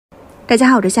大家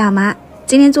好，我是夏妈。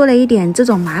今天做了一点这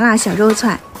种麻辣小肉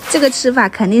串，这个吃法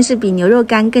肯定是比牛肉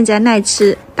干更加耐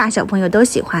吃，大小朋友都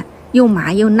喜欢，又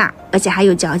麻又辣，而且还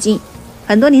有嚼劲。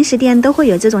很多零食店都会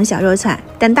有这种小肉串，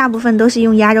但大部分都是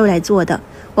用鸭肉来做的。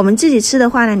我们自己吃的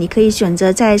话呢，你可以选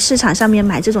择在市场上面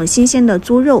买这种新鲜的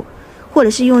猪肉，或者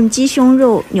是用鸡胸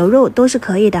肉、牛肉都是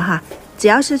可以的哈。只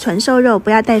要是纯瘦肉，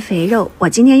不要带肥肉。我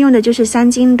今天用的就是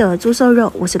3斤的猪瘦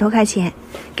肉，50多块钱，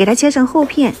给它切成厚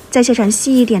片，再切成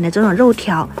细一点的这种肉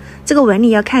条。这个纹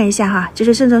理要看一下哈，就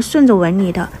是顺着纹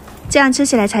理的，这样吃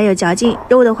起来才有嚼劲，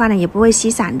肉的话呢也不会稀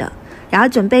散的。然后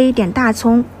准备一点大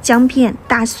葱、姜片、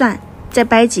大蒜，再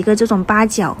掰几个这种八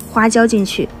角、花椒进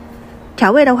去。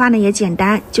调味的话呢也简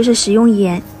单，就是食用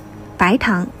盐、白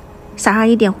糖，撒上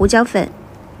一点胡椒粉，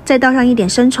再倒上一点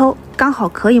生抽，刚好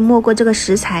可以没过这个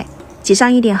食材。挤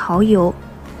上一点蚝油，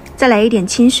再来一点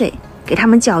清水，给它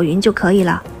们搅匀就可以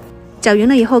了。搅匀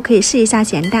了以后可以试一下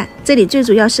咸淡，这里最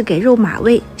主要是给肉码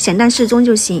味，咸淡适中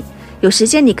就行。有时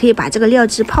间你可以把这个料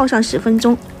汁泡上10分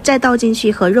钟，再倒进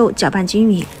去和肉搅拌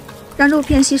均匀，让肉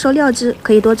片吸收料汁，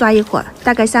可以多抓一会儿，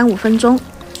大概3-5分钟。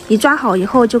你抓好以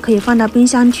后就可以放到冰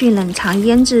箱去冷藏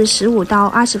腌制15到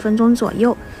20分钟左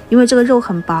右，因为这个肉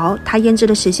很薄，它腌制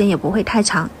的时间也不会太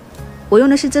长。我用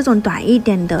的是这种短一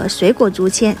点的水果竹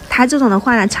签，它这种的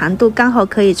话呢，长度刚好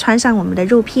可以穿上我们的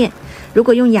肉片。如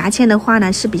果用牙签的话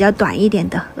呢，是比较短一点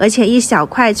的，而且一小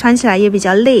块穿起来也比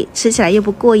较累，吃起来又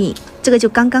不过瘾，这个就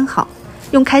刚刚好。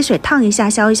用开水烫一下，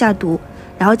消一下毒，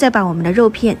然后再把我们的肉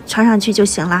片穿上去就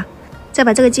行了。再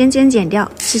把这个尖尖剪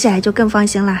掉，吃起来就更放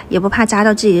心了，也不怕扎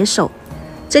到自己的手。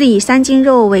这里以3斤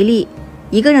肉为例，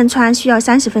一个人穿需要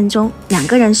30分钟，2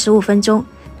个人15分钟。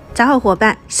找好伙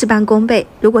伴，事半功倍。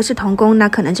如果是同工，那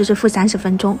可能就是负30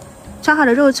分钟。穿好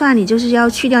的肉串，你就是要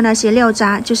去掉那些料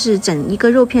渣，就是整一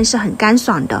个肉片是很干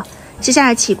爽的。接下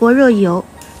来起锅热油，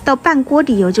倒半锅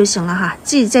底油就行了哈。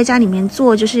自己在家里面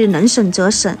做就是能省则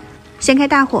省。先开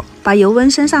大火，把油温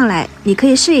升上来，你可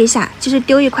以试一下，就是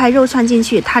丢一块肉串进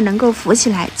去，它能够浮起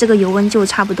来，这个油温就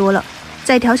差不多了。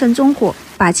再调成中火，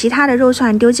把其他的肉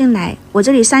串丢进来。我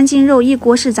这里3斤肉一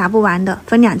锅是炸不完的，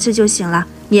分2次就行了。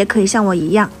你也可以像我一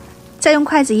样。再用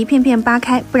筷子一片片扒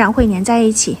开，不然会粘在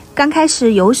一起。刚开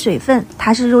始有水分，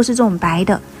它是肉是这种白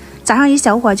的，炸上一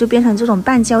小会儿就变成这种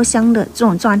半焦香的这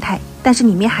种状态，但是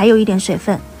里面还有一点水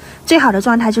分。最好的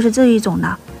状态就是这一种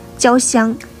呢，焦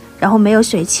香，然后没有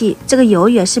水汽，这个油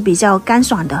也是比较干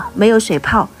爽的，没有水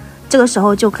泡，这个时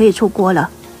候就可以出锅了。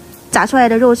炸出来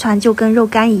的肉串就跟肉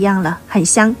干一样了，很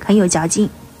香，很有嚼劲。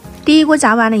第一锅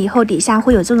炸完了以后，底下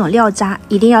会有这种料渣，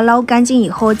一定要捞干净以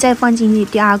后再放进去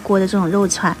第2锅的这种肉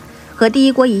串。和第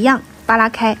一锅一样，扒拉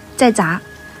开再炸。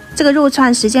这个肉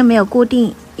串时间没有固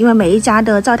定，因为每一家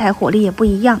的灶台火力也不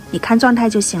一样，你看状态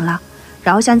就行了。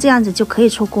然后像这样子就可以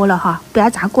出锅了哈，不要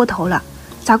炸过头了，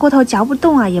炸过头嚼不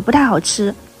动啊，也不太好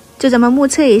吃。就咱们目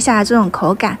测一下这种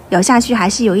口感，咬下去还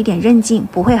是有一点韧劲，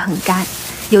不会很干，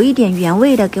有一点原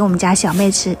味的给我们家小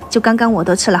妹吃。就刚刚我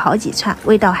都吃了好几串，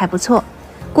味道还不错。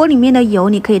锅里面的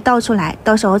油你可以倒出来，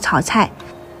到时候炒菜。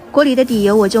锅里的底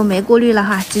油我就没过滤了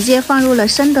哈，直接放入了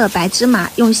生的白芝麻，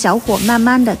用小火慢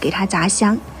慢的给它炸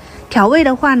香。调味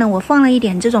的话呢，我放了一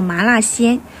点这种麻辣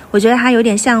鲜，我觉得它有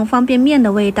点像方便面的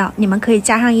味道，你们可以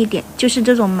加上一点，就是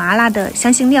这种麻辣的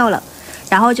香辛料了。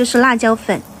然后就是辣椒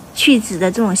粉，去籽的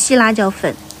这种细辣椒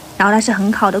粉，然后它是很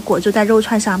好的裹住在肉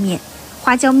串上面。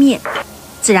花椒面、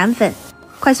孜然粉，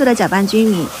快速的搅拌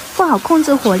均匀。不好控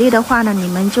制火力的话呢，你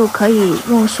们就可以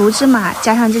用熟芝麻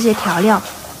加上这些调料，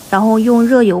然后用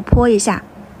热油泼一下，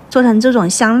做成这种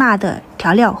香辣的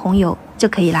调料红油就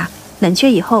可以啦。冷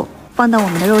却以后放到我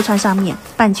们的肉串上面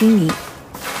拌均匀，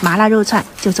麻辣肉串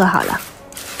就做好了。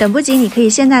等不及你可以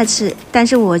现在吃，但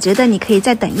是我觉得你可以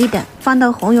再等一等，放到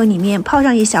红油里面泡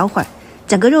上一小会儿，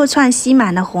整个肉串吸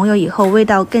满了红油以后，味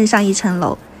道更上一层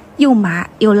楼，又麻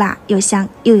又辣又香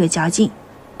又有嚼劲。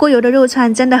过油的肉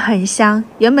串真的很香，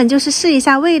原本就是试一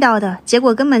下味道的，结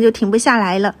果根本就停不下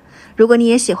来了。如果你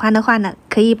也喜欢的话呢，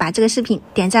可以把这个视频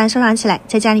点赞收藏起来，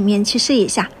在家里面去试一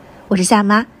下。我是夏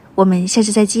妈，我们下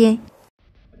次再见。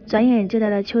转眼就到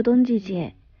了秋冬季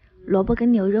节，萝卜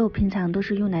跟牛肉平常都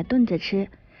是用来炖着吃，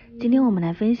今天我们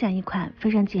来分享一款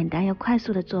非常简单又快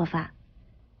速的做法。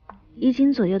1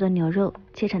斤左右的牛肉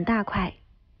切成大块，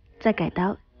再改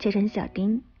刀切成小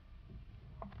丁。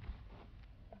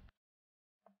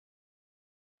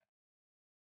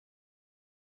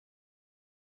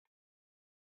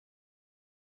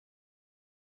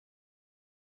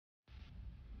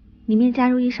里面加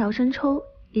入1勺生抽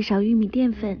，1勺玉米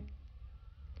淀粉，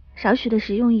少许的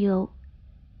食用油，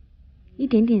一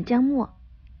点点姜末，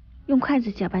用筷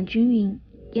子搅拌均匀，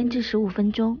腌制15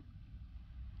分钟。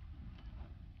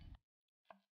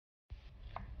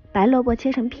白萝卜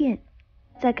切成片，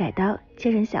再改刀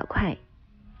切成小块。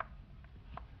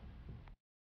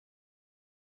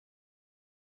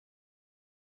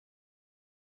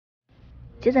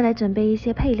接着来准备一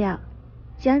些配料，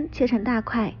姜切成大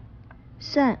块，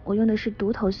蒜我用的是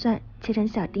独头蒜，切成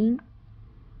小丁。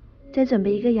再准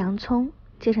备一个洋葱，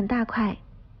切成大块。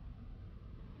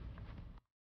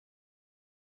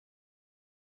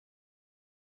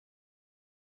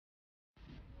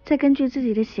再根据自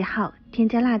己的喜好添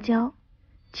加辣椒，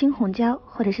青红椒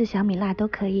或者是小米辣都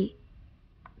可以，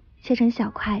切成小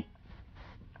块。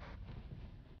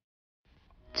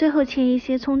最后切一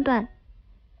些葱段、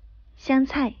香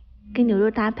菜，跟牛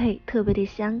肉搭配特别的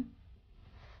香。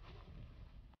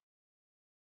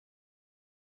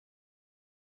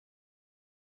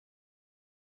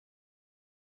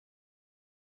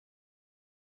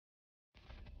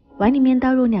碗里面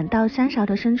倒入2到3勺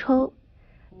的生抽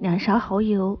，2勺蚝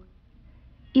油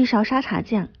，1勺沙茶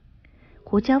酱、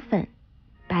胡椒粉、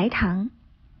白糖，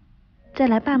再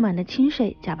来半满的清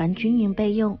水搅拌均匀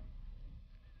备用。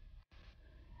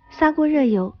砂锅热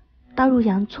油，倒入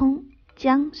洋葱、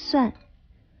姜、蒜，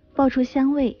爆出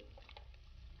香味，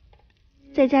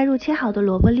再加入切好的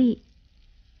萝卜粒。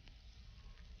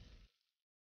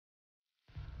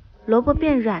萝卜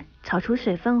变软，炒出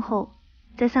水分后，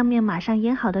在上面码上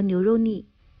腌好的牛肉粒，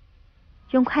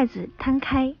用筷子摊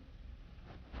开，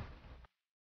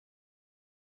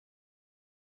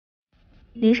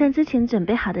淋上之前准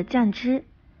备好的酱汁，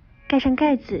盖上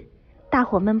盖子，大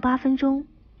火焖8分钟。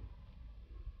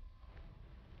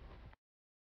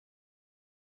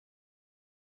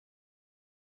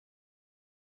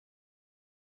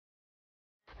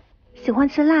喜欢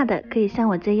吃辣的可以像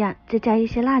我这样再加一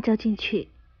些辣椒进去，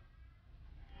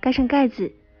盖上盖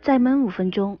子，再焖5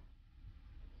分钟。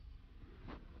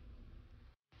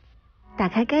打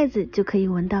开盖子就可以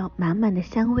闻到满满的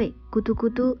香味，咕嘟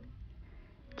咕嘟。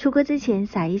出锅之前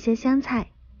撒一些香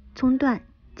菜、葱段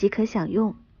即可享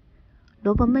用。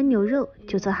萝卜焖牛肉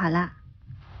就做好了。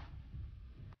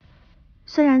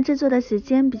虽然制作的时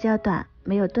间比较短，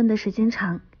没有炖的时间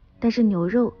长，但是牛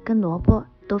肉跟萝卜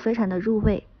都非常的入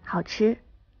味，好吃。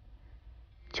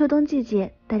秋冬季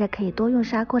节，大家可以多用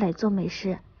砂锅来做美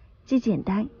食，既简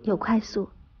单又快速。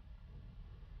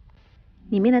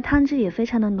里面的汤汁也非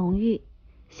常的浓郁，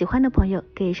喜欢的朋友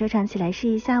可以收藏起来试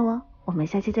一下哦。我们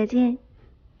下期再见。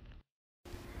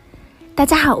大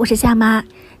家好，我是夏妈，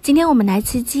今天我们来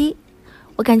吃鸡。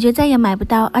我感觉再也买不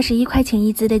到21块钱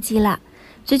一只的鸡了，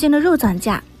最近的肉涨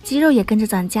价，鸡肉也跟着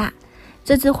涨价，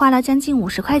这只花了将近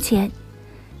50块钱，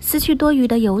撕去多余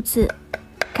的油脂，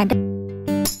砍掉。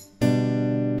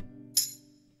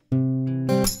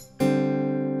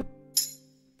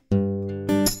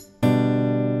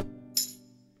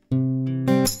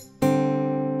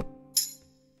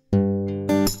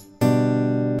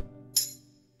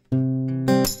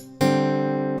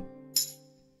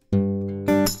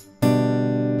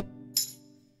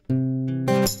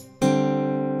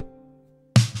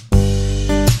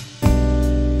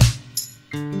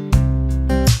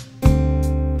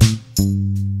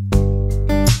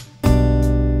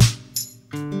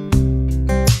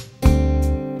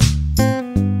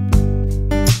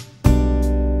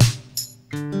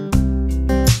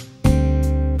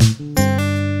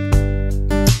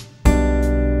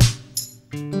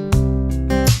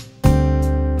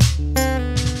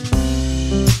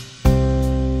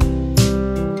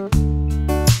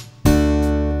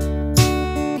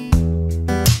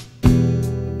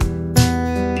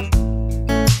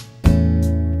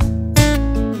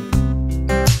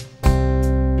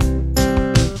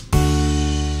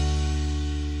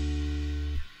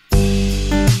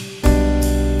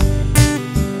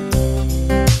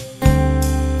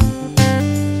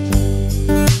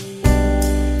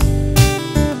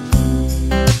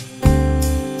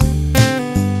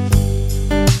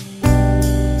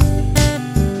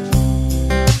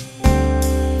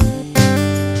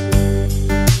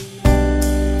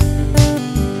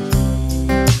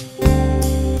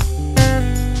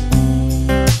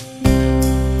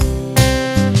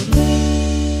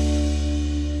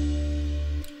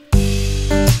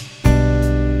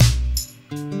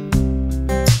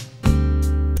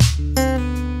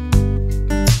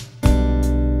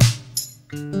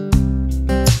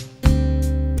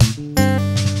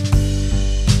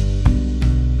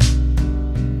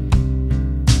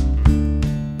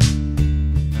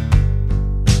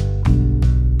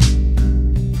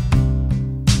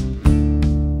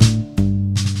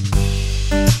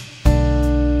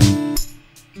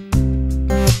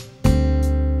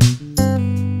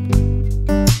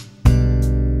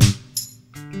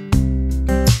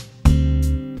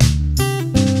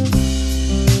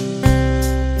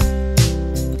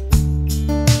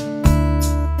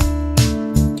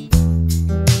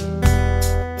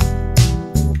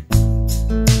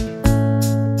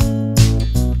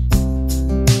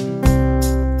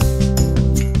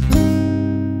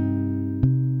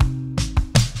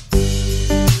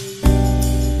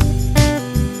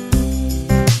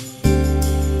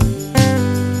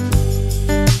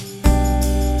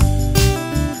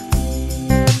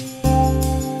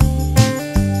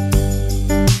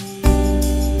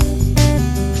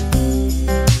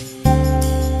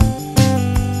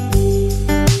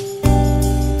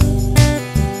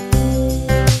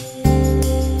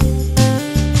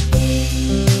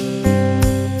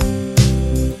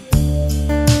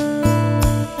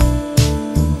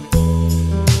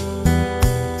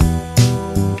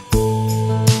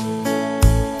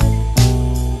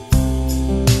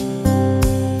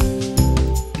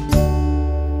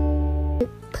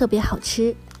别好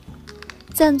吃。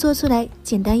这样做出来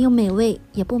简单又美味，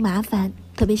也不麻烦，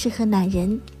特别适合懒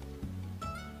人。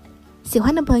喜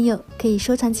欢的朋友可以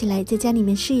收藏起来，在家里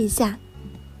面试一下。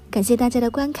感谢大家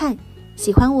的观看，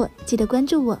喜欢我记得关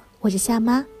注我，我是夏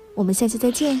妈，我们下期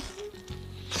再见。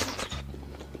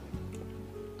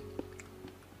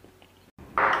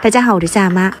大家好，我是夏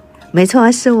妈，没错，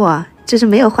是我，就是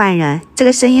没有换人。这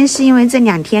个声音是因为这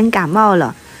2天感冒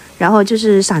了，然后就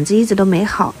是嗓子一直都没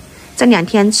好。这2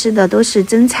天吃的都是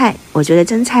蒸菜，我觉得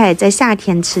蒸菜在夏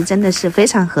天吃真的是非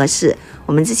常合适。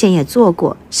我们之前也做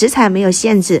过，食材没有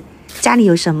限制，家里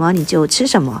有什么你就吃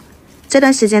什么。这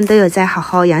段时间都有在好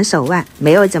好养手腕，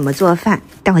没有怎么做饭，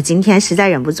但我今天实在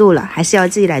忍不住了，还是要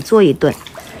自己来做一顿。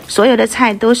所有的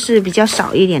菜都是比较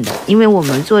少一点的，因为我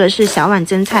们做的是小碗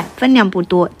蒸菜，分量不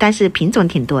多，但是品种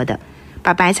挺多的。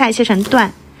把白菜切成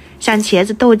段，像茄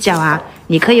子、豆角啊，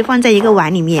你可以放在一个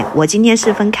碗里面，我今天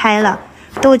是分开了。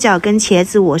豆角跟茄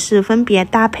子我是分别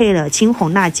搭配了青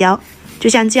红辣椒，就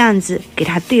像这样子给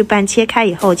它对半切开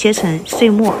以后切成碎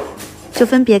末，就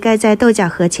分别盖在豆角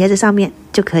和茄子上面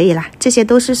就可以了。这些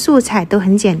都是素菜，都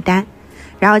很简单。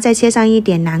然后再切上一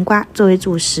点南瓜作为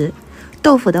主食。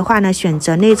豆腐的话呢，选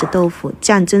择内酯豆腐，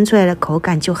这样蒸出来的口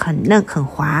感就很嫩很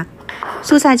滑。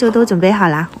素菜就都准备好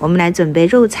了，我们来准备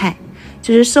肉菜，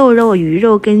就是瘦肉、鱼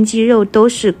肉跟鸡肉都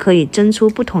是可以蒸出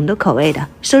不同的口味的。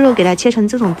瘦肉给它切成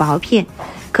这种薄片，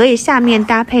可以下面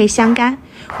搭配香干，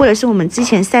或者是我们之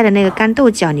前晒的那个干豆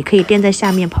角，你可以垫在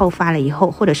下面泡发了以后，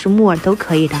或者是木耳都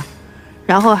可以的。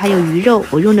然后还有鱼肉，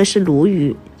我用的是鲈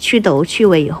鱼，去头去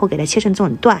尾以后给它切成这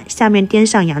种段，下面垫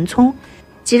上洋葱。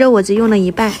鸡肉我只用了一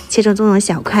半，切成这种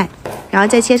小块，然后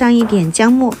再切上一点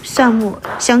姜末、蒜末、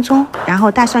香葱，然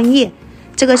后大蒜叶，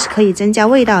这个是可以增加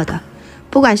味道的。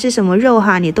不管是什么肉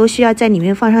哈，你都需要在里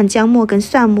面放上姜末跟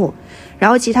蒜末，然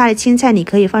后其他的青菜你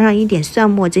可以放上一点蒜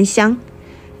末增香。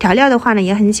调料的话呢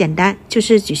也很简单，就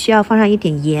是只需要放上一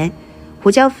点盐、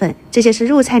胡椒粉，这些是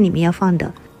肉菜里面要放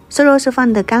的。瘦肉是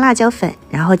放的干辣椒粉，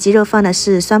然后鸡肉放的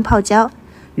是酸泡椒。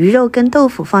鱼肉跟豆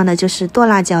腐放的就是剁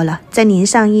辣椒了，再淋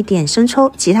上一点生抽，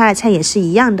其他的菜也是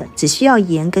一样的，只需要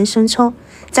盐跟生抽，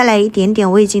再来一点点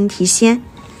味精提鲜。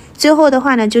最后的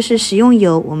话呢，就是食用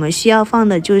油，我们需要放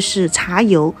的就是茶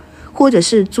油或者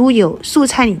是猪油，素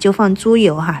菜你就放猪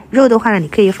油哈，肉的话呢，你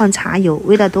可以放茶油，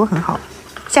味道都很好。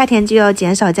夏天就要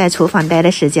减少在厨房待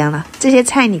的时间了，这些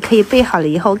菜你可以备好了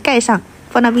以后盖上，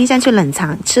放到冰箱去冷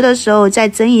藏，吃的时候再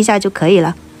蒸一下就可以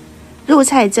了。肉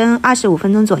菜蒸25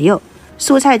分钟左右，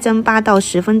素菜蒸8到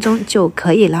10分钟就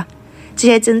可以了。这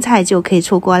些蒸菜就可以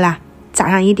出锅啦，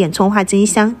撒上一点葱花蒸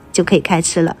香就可以开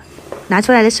吃了。拿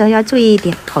出来的时候要注意一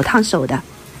点，好烫手的。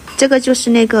这个就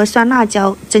是那个酸辣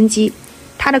椒蒸鸡，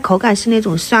它的口感是那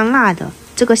种酸辣的，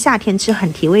这个夏天吃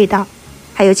很提味道。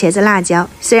还有茄子辣椒，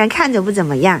虽然看着不怎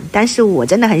么样，但是我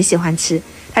真的很喜欢吃，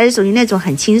它是属于那种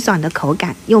很清爽的口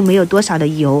感，又没有多少的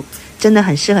油，真的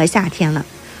很适合夏天了。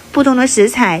不同的食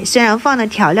材虽然放的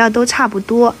调料都差不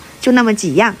多，就那么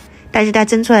几样，但是它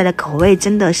蒸出来的口味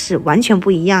真的是完全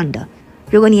不一样的。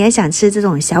如果你也想吃这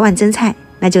种小碗蒸菜，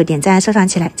那就点赞收藏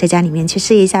起来，在家里面去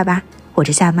试一下吧。我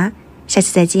是夏妈，下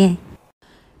次再见。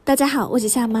大家好，我是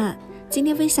夏妈，今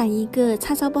天分享一个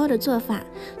叉烧包的做法，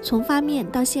从发面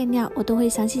到馅料我都会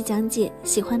详细讲解，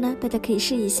喜欢呢大家可以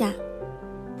试一下。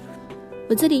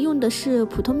我这里用的是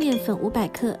普通面粉500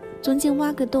克，中间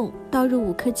挖个洞，倒入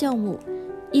5克酵母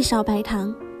，1勺白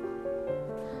糖，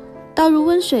倒入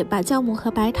温水把酵母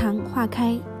和白糖化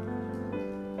开。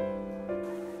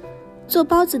做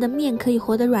包子的面可以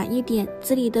和得软一点，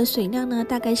这里的水量呢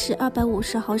大概是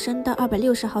250毫升到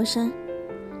260毫升，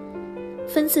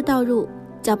分次倒入，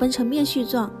搅拌成面絮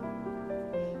状，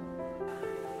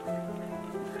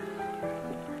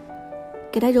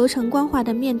给它揉成光滑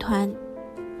的面团。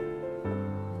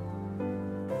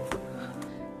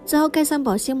之后盖上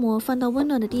保鲜膜，放到温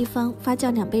暖的地方发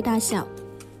酵2倍大小。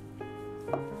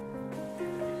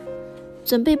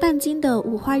准备半斤的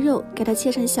五花肉，给它切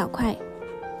成小块。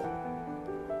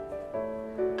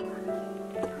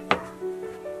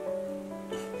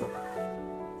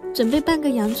准备半个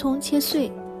洋葱切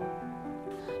碎。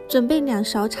准备2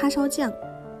勺叉烧酱，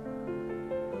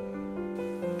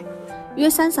约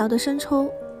3勺的生抽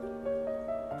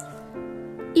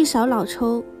，1勺老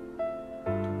抽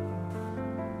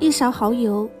，1勺蚝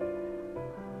油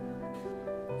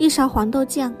，1勺黄豆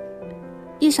酱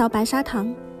，1勺白砂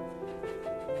糖，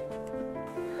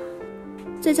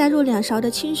再加入2勺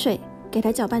的清水，给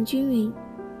它搅拌均匀。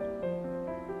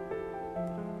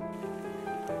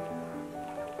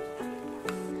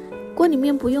锅里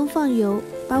面不用放油，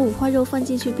把五花肉放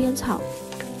进去煸炒，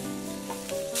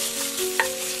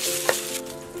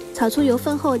炒出油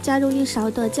分后，加入1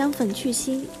勺的姜粉去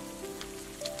腥，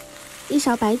 1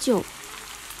勺白酒，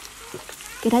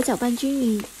给它搅拌均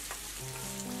匀，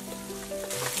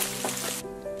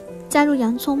加入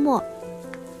洋葱末，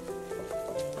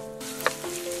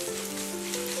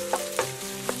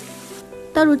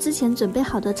倒入之前准备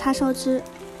好的叉烧汁，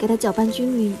给它搅拌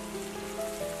均匀。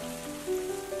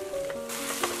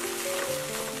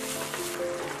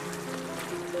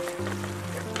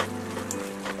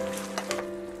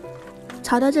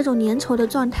炒到这种粘稠的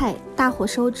状态，大火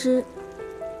收汁。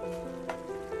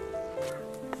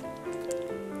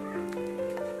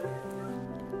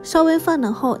稍微放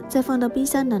冷后，再放到冰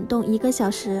箱冷冻1个小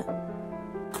时。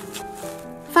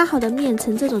发好的面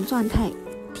呈这种状态，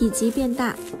体积变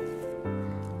大，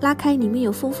拉开里面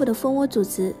有丰富的蜂窝组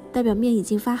织，代表面已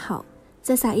经发好。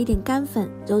再撒一点干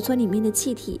粉，揉搓里面的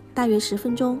气体，大约10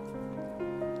分钟。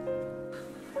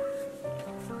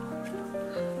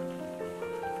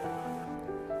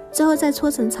之后再搓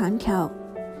成长条，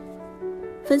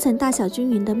分成大小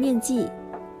均匀的面剂，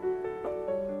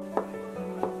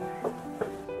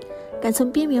擀成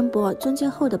边缘薄、中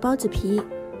间厚的包子皮。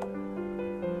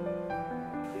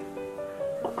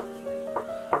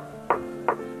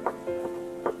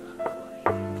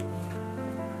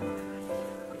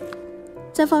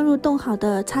再放入冻好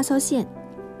的叉烧馅，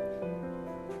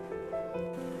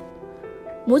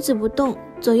拇指不动，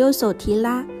左右手提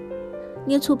拉，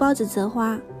捏出包子折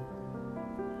花。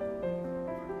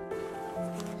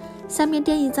下面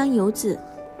垫一张油纸，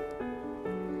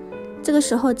这个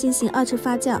时候进行2次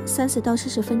发酵，30到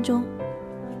40分钟。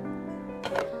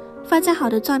发酵好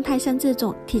的状态像这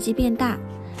种，体积变大，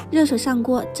热水上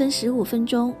锅蒸15分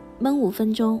钟，焖5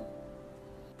分钟。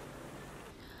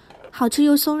好吃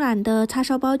又松软的叉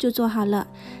烧包就做好了。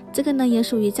这个呢也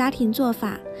属于家庭做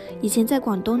法，以前在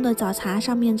广东的早茶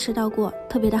上面吃到过，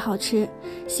特别的好吃。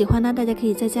喜欢呢，大家可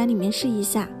以在家里面试一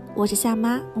下。我是夏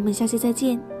妈，我们下期再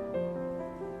见。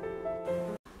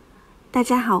大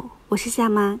家好，我是夏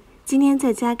妈，今天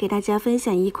在家给大家分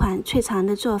享一款脆肠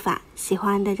的做法，喜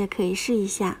欢大家可以试一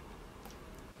下。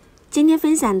今天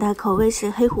分享的口味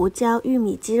是黑胡椒玉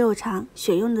米鸡肉肠，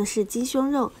选用的是鸡胸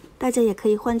肉，大家也可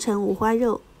以换成五花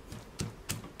肉。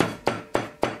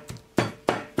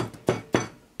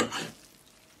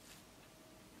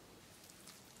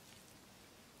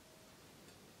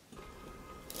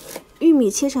玉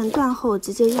米切成段后，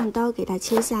直接用刀给它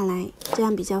切下来，这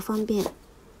样比较方便。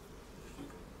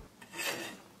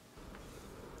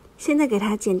现在给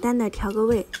它简单的调个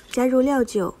味，加入料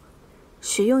酒、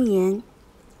食用盐、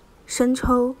生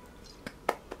抽、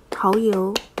蚝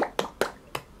油、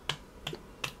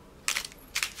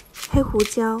黑胡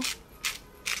椒、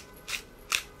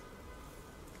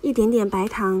一点点白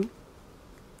糖，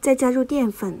再加入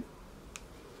淀粉，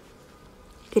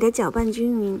给它搅拌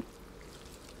均匀。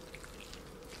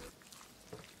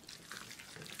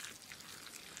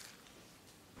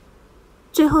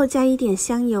最后加一点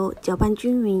香油，搅拌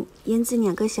均匀，腌制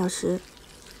2个小时。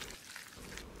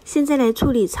现在来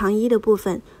处理肠衣的部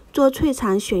分，做脆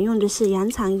肠选用的是羊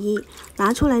肠衣，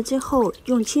拿出来之后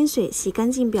用清水洗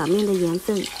干净表面的盐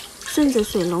分，顺着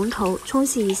水龙头冲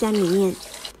洗一下里面，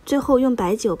最后用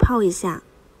白酒泡一下。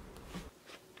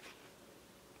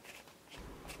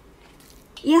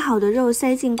腌好的肉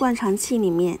塞进灌肠器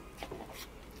里面。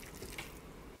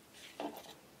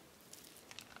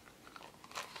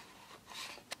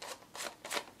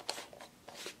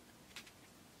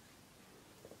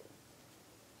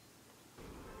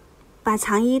把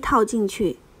肠衣套进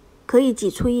去，可以挤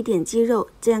出一点鸡肉，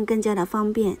这样更加的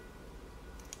方便。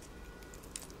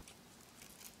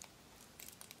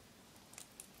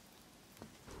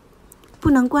不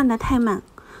能灌得太满，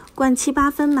灌7、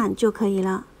8分满就可以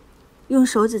了。用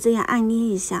手指这样按捏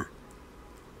一下，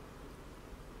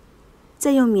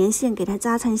再用棉线给它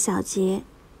扎成小结。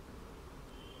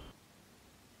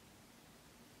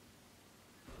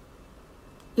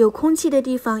有空气的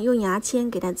地方用牙签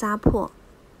给它扎破。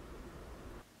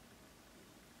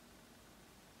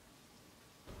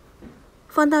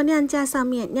放到晾架上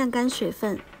面晾干水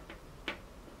分。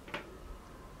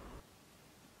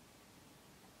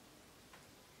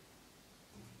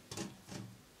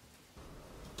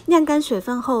晾干水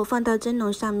分后放到蒸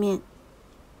笼上面，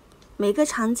每个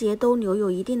肠节都留有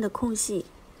一定的空隙。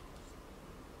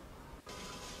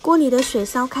锅里的水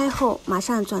烧开后，马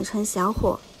上转成小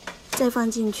火，再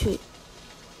放进去，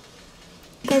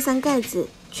盖上盖子，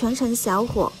全程小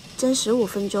火蒸15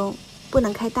分钟，不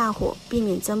能开大火，避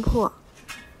免蒸破。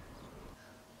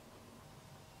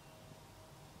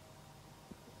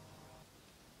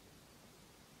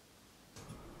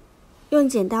用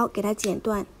剪刀给它剪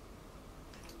断。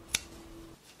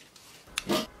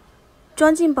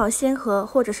装进保鲜盒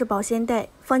或者是保鲜袋，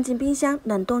放进冰箱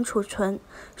冷冻储存，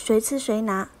随吃随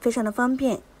拿，非常的方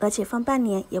便，而且放半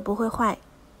年也不会坏。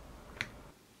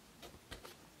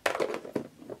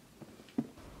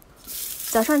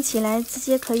早上起来直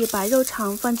接可以把肉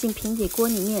肠放进平底锅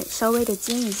里面稍微的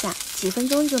煎一下，几分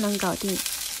钟就能搞定。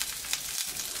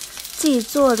自己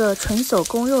做的纯手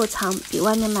工肉肠比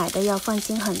外面买的要放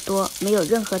心很多，没有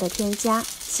任何的添加，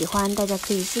喜欢大家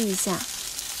可以试一下。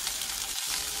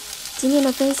今天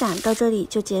的分享到这里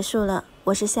就结束了，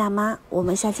我是夏妈，我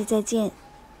们下期再见。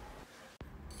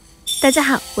大家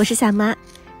好，我是夏妈，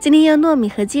今天用糯米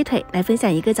和鸡腿来分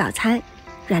享一个早餐，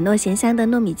软糯咸香的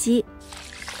糯米鸡。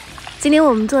今天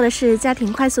我们做的是家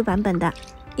庭快速版本的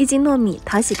，1斤糯米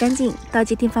淘洗干净，倒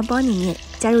进电饭煲里面，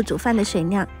加入煮饭的水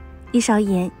量，1勺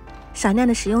盐，少量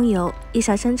的食用油，1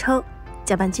勺生抽，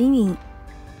搅拌均匀，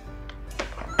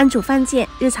按煮饭键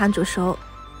日常煮熟。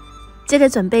接着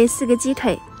准备4个鸡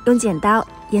腿，用剪刀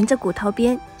沿着骨头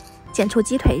边剪出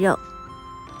鸡腿肉，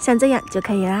像这样就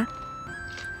可以啦。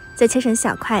再切成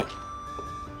小块。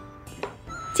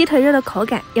鸡腿肉的口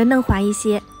感要嫩滑一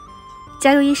些，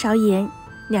加入1勺盐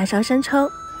，2勺生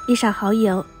抽，1勺蚝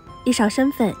油，1勺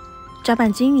生粉，抓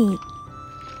拌均匀，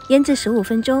腌制15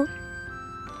分钟。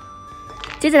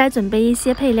接着来准备一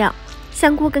些配料，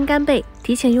香菇跟干贝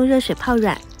提前用热水泡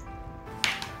软。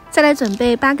再来准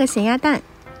备8个咸鸭蛋，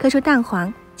磕出蛋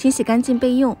黄，清洗干净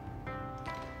备用。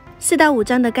4到5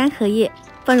张的干荷叶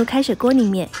放入开水锅里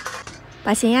面，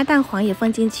把咸鸭蛋黄也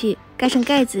放进去，盖上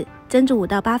盖子，蒸煮5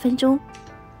到8分钟。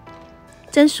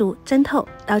蒸熟蒸透，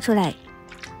捞出来。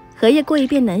荷叶过一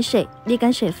遍冷水，沥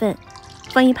干水分，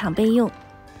放一旁备用。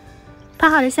泡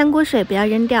好的香菇水不要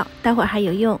扔掉，待会儿还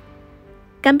有用。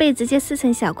干贝直接撕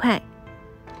成小块，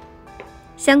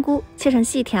香菇切成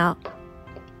细条，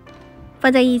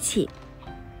放在一起。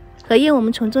荷叶我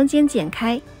们从中间剪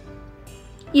开，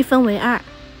一分为2，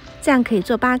这样可以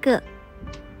做8个。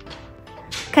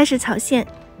开始炒馅，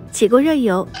起锅热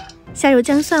油，下入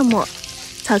姜蒜末，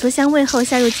炒出香味后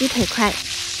下入鸡腿块，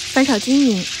翻炒均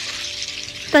匀。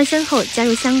断生后加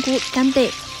入香菇、干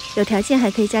贝，有条件还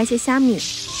可以加一些虾米。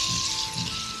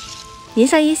淋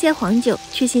上一些黄酒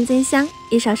去腥增香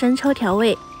，1勺生抽调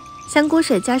味，香菇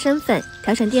水加生粉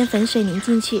调成淀粉水淋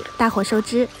进去，大火收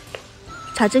汁，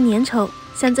炒至粘稠，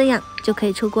像这样就可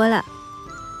以出锅了。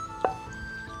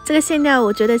这个馅料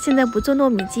我觉得现在不做糯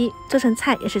米鸡，做成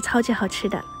菜也是超级好吃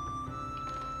的。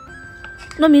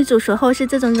糯米煮熟后是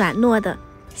这种软糯的，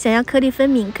想要颗粒分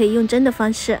明可以用蒸的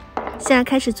方式。现在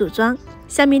开始组装，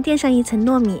下面垫上1层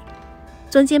糯米，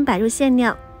中间摆入馅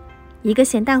料，1个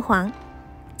咸蛋黄，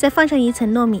再放上1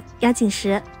层糯米，压紧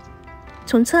实，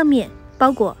从侧面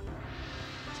包裹，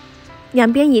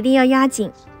两边一定要压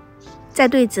紧，再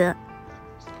对折，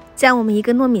这样我们1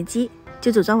个糯米鸡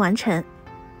就组装完成。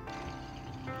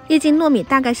1斤糯米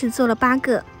大概是做了8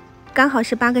个，刚好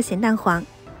是8个咸蛋黄，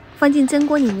放进蒸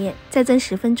锅里面再蒸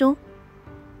10分钟。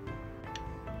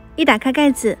一打开盖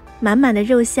子，满满的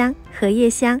肉香、荷叶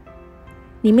香，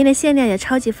里面的馅料也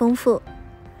超级丰富。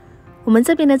我们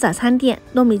这边的早餐店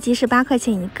糯米鸡是8块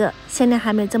钱1个，馅料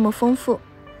还没有这么丰富。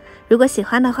如果喜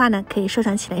欢的话呢，可以收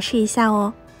藏起来试一下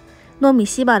哦。糯米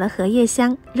吸饱的荷叶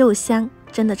香、肉香，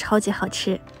真的超级好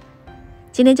吃。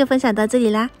今天就分享到这里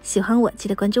啦，喜欢我记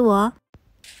得关注我哦。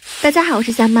大家好，我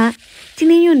是夏妈，今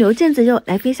天用牛腱子肉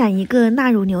来分享一个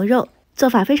腊乳牛肉，做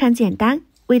法非常简单，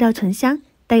味道醇香，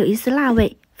带有一丝辣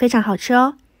味，非常好吃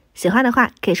哦。喜欢的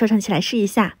话可以收藏起来试一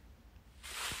下。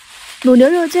卤牛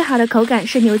肉最好的口感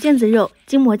是牛腱子肉，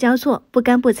筋膜交错，不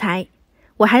干不柴。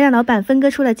我还让老板分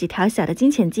割出了几条小的金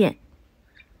钱腱，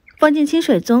放进清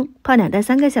水中泡2到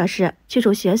3个小时，去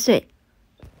除血水。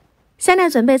香料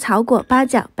准备草果、八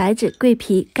角、白芷、桂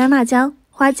皮、干辣椒、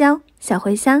花椒、小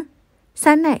茴香、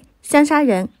山奈、香砂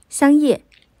仁、香叶。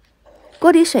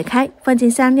锅里水开，放进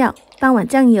香料，半碗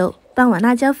酱油，半碗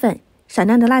辣椒粉，少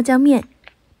量的辣椒面，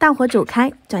大火煮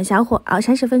开，转小火熬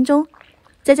30分钟，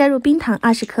再加入冰糖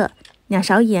20克，2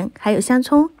勺盐，还有香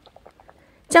葱。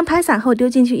将拍散后丢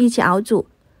进去一起熬煮，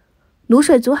卤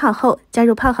水煮好后加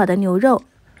入泡好的牛肉，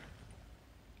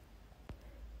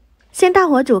先大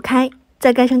火煮开，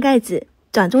再盖上盖子，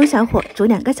转中小火煮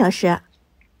2个小时。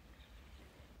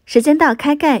时间到，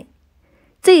开盖。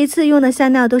这一次用的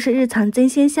香料都是日常增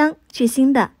鲜香去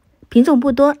腥的，品种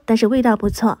不多，但是味道不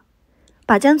错。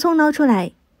把姜葱捞出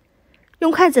来，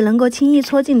用筷子能够轻易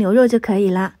戳进牛肉就可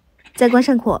以了。再关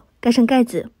上火，盖上盖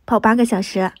子，泡8个小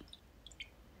时。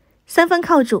3分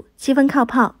靠煮，7分靠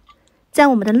泡，这样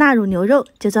我们的腊乳牛肉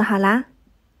就做好啦。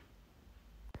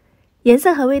颜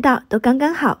色和味道都刚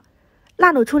刚好，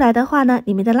腊卤出来的话呢，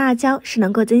里面的辣椒是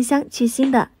能够增香去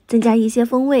腥的，增加一些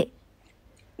风味。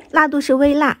辣度是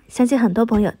微辣，相信很多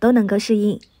朋友都能够适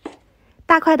应。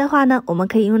大块的话呢，我们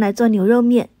可以用来做牛肉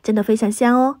面，真的非常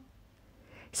香哦。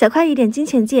小块一点金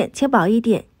钱腱，切薄一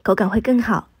点，口感会更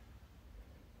好。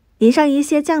淋上一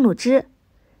些酱卤汁，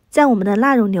这样我们的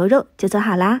腊肉牛肉就做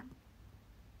好啦。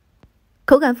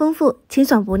口感丰富，清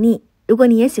爽不腻。如果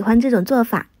你也喜欢这种做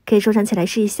法，可以收藏起来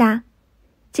试一下。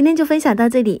今天就分享到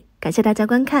这里，感谢大家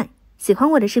观看。喜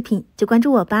欢我的视频就关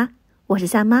注我吧，我是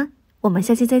夏妈，我们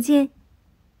下期再见。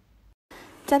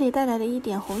家里带来了一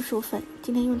点红薯粉，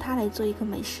今天用它来做一个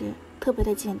美食，特别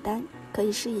的简单，可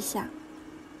以试一下。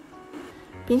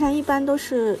平常一般都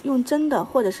是用蒸的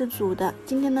或者是煮的，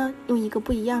今天呢用一个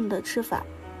不一样的吃法。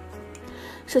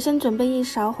首先准备一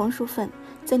勺红薯粉，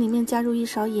在里面加入一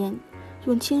勺盐，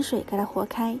用清水给它和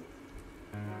开。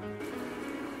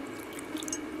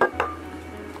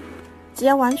只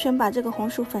要完全把这个红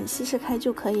薯粉稀释开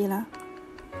就可以了。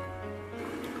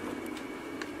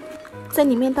在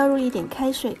里面倒入一点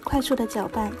开水，快速的搅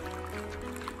拌。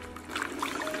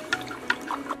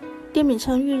电饼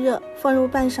铛预热，放入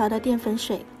半勺的淀粉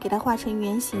水，给它化成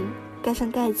圆形，盖上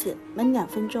盖子，焖2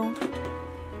分钟。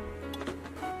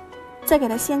再给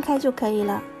它掀开就可以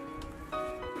了。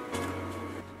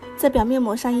在表面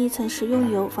抹上一层食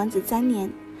用油，防止粘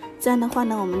连。这样的话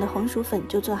呢，我们的红薯粉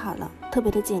就做好了，特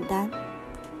别的简单。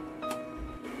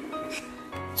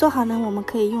做好呢，我们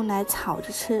可以用来炒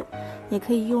着吃，也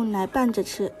可以用来拌着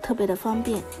吃，特别的方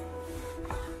便。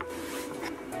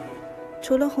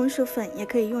除了红薯粉，也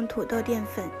可以用土豆淀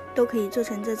粉，都可以做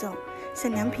成这种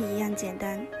像凉皮一样简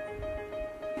单。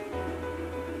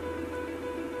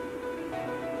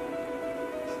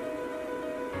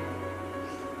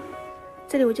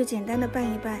这里我就简单的拌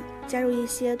一拌，加入一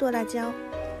些剁辣椒、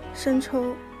生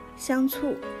抽、香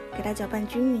醋，给它搅拌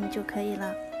均匀就可以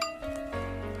了。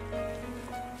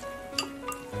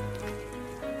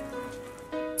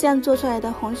这样做出来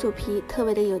的红薯皮特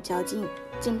别的有嚼劲，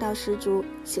劲道十足，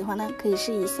喜欢呢可以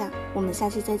试一下。我们下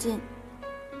期再见。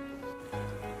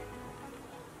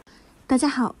大家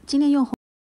好，今天用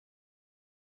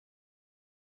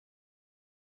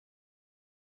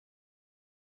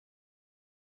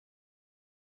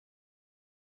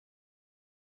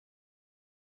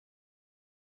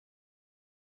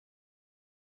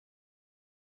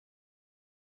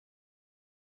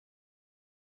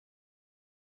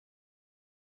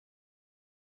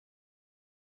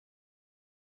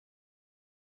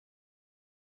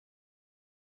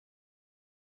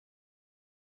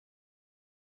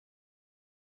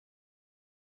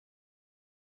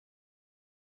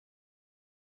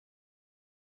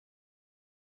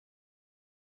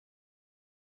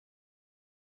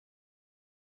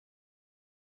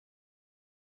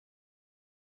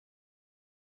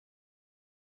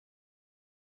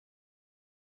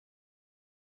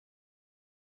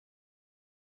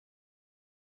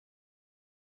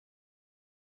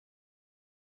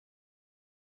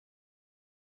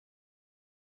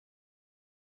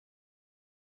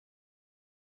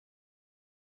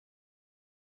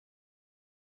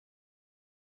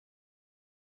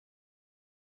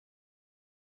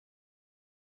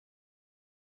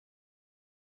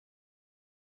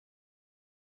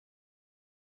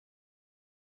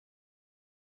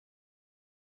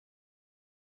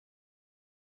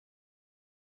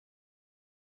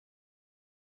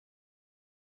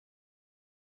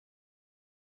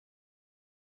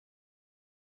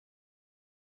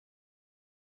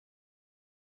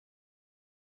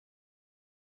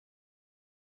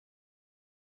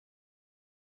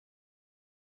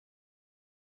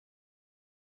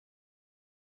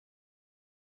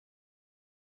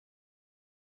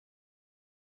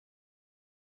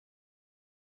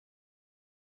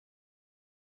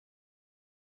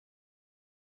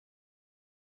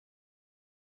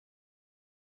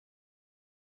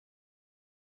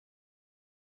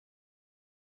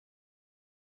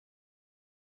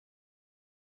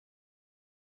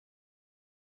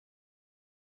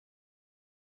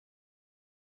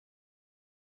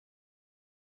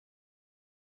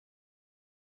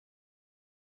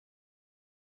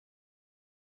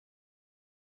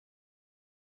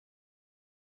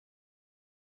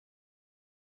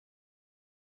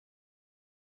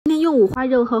今天用五花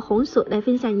肉和红薯来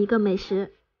分享一个美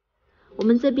食。我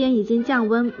们这边已经降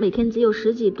温，每天只有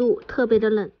10几度，特别的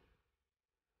冷。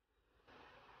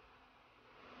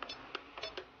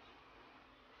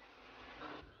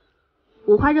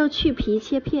五花肉去皮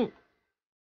切片，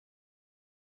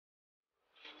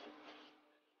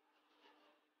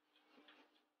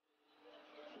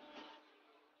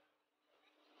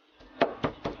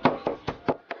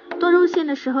剁肉馅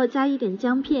的时候加一点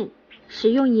姜片，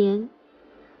食用盐、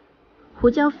胡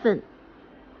椒粉、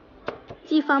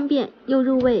既方便又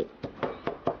入味。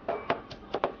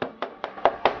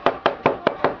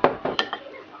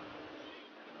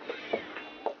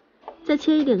再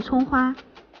切一点葱花，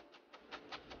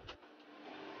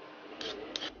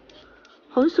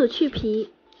红薯去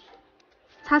皮，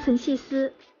擦成细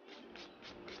丝。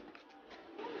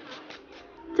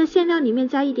在馅料里面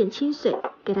加一点清水，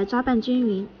给它抓拌均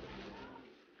匀。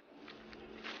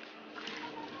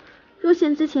肉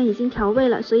馅之前已经调味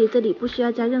了，所以这里不需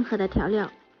要加任何的调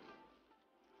料。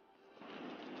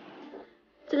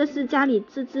这个是家里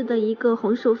自制的一个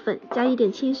红薯粉，加一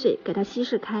点清水给它稀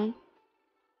释开，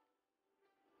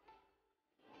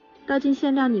倒进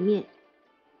馅料里面，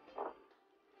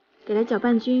给它搅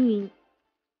拌均匀。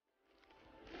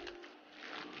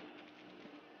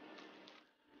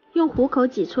用虎口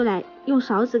挤出来，用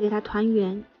勺子给它团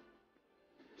圆，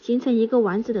形成一个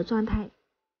丸子的状态。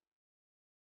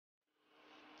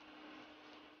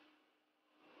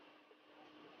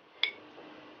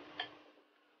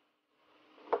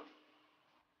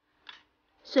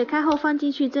水开后放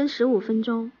进去蒸15分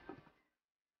钟。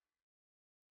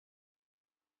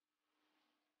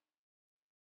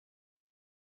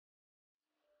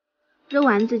肉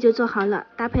丸子就做好了，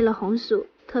搭配了红薯，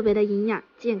特别的营养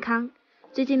健康。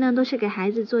最近呢都是给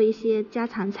孩子做一些家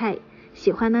常菜，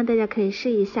喜欢呢大家可以试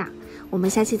一下。我们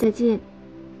下期再见。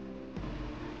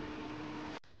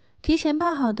提前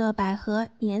泡好的百合、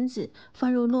莲子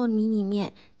放入糯米里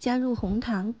面，加入红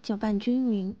糖，搅拌均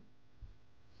匀。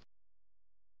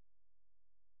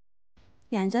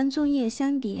2张粽叶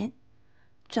相叠，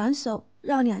转手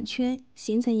绕2圈，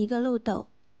形成一个漏斗，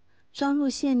装入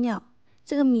馅料。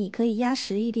这个米可以压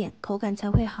实一点，口感才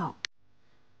会好。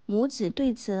拇指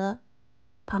对折，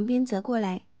旁边折过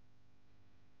来，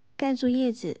盖住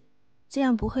叶子，这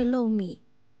样不会漏米。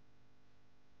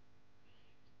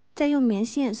再用棉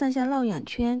线上下绕2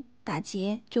圈，打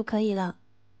结就可以了，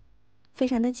非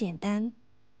常的简单。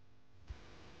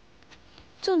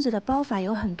粽子的包法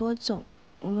有很多种，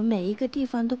我们每一个地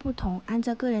方都不同，按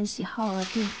照个人喜好而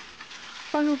定。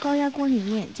放入高压锅里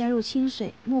面，加入清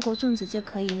水，没过粽子就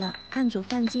可以了。按煮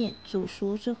饭键煮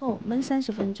熟之后焖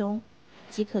30分钟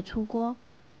即可出锅。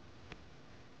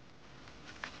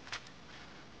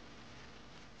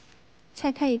拆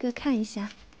开一个看一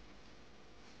下，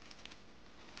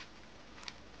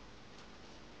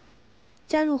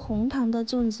加入红糖的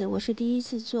粽子我是第一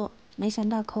次做，没想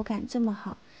到口感这么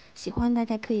好，喜欢大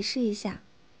家可以试一下。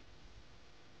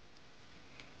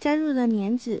加入了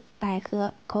莲子、百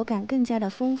合，口感更加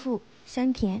的丰富、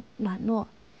香甜、软糯。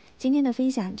今天的分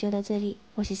享就到这里，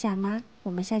我是夏妈，我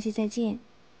们下期再见。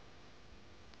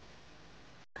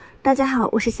大家好，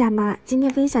我是夏妈，今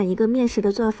天分享一个面食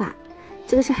的做法。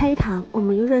这个是黑糖，我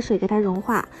们用热水给它融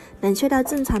化，冷却到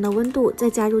正常的温度，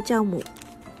再加入酵母。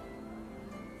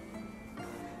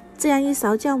这样一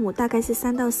勺酵母大概是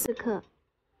3到4克，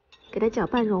给它搅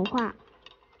拌融化。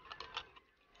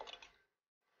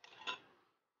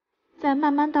再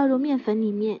慢慢倒入面粉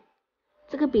里面，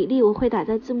这个比例我会打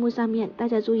在字幕上面，大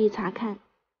家注意查看。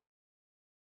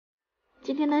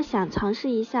今天呢，想尝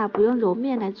试一下不用揉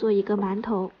面来做一个馒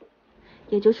头，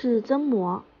也就是蒸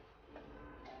馍。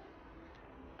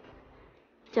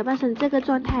搅拌成这个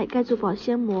状态，盖住保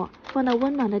鲜膜，放到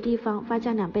温暖的地方发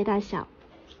酵2倍大小。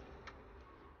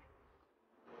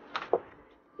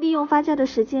利用发酵的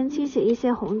时间清洗一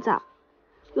些红枣，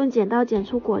用剪刀剪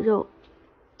出果肉。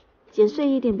剪碎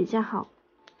一点比较好。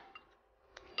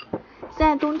现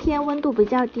在冬天温度比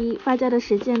较低，发酵的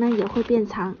时间呢也会变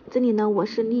长。这里呢我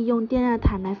是利用电热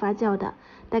毯来发酵的，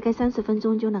大概30分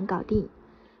钟就能搞定，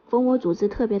蜂窝组织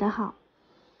特别的好。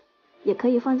也可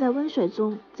以放在温水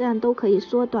中，这样都可以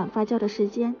缩短发酵的时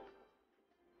间。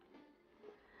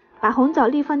把红枣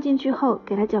粒放进去后，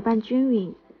给它搅拌均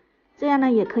匀，这样呢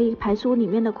也可以排出里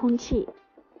面的空气。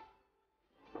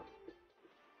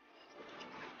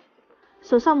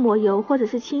手上抹油或者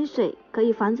是清水，可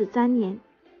以防止粘连。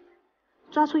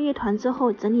抓出一团之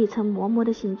后，整理成馍馍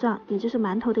的形状，也就是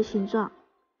馒头的形状。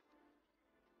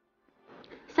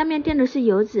上面垫的是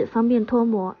油纸，方便脱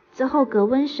模。之后隔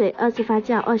温水2次发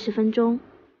酵20分钟，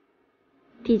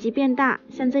体积变大，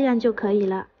像这样就可以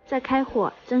了。再开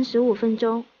火蒸15分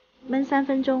钟，焖3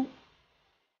分钟。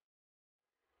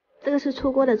这个是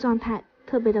出锅的状态，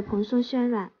特别的蓬松暄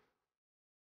软。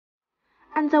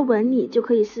按照纹理就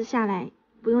可以撕下来，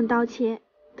不用刀切，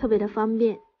特别的方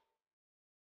便。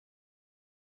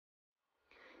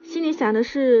心里想的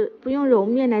是不用揉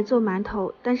面来做馒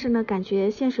头，但是呢，感觉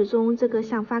现实中这个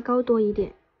像发糕多一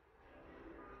点。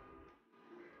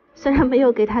虽然没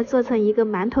有给它做成一个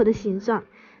馒头的形状，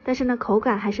但是呢，口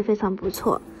感还是非常不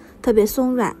错，特别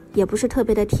松软，也不是特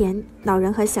别的甜，老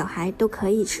人和小孩都可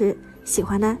以吃，喜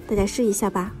欢呢，大家试一下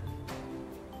吧。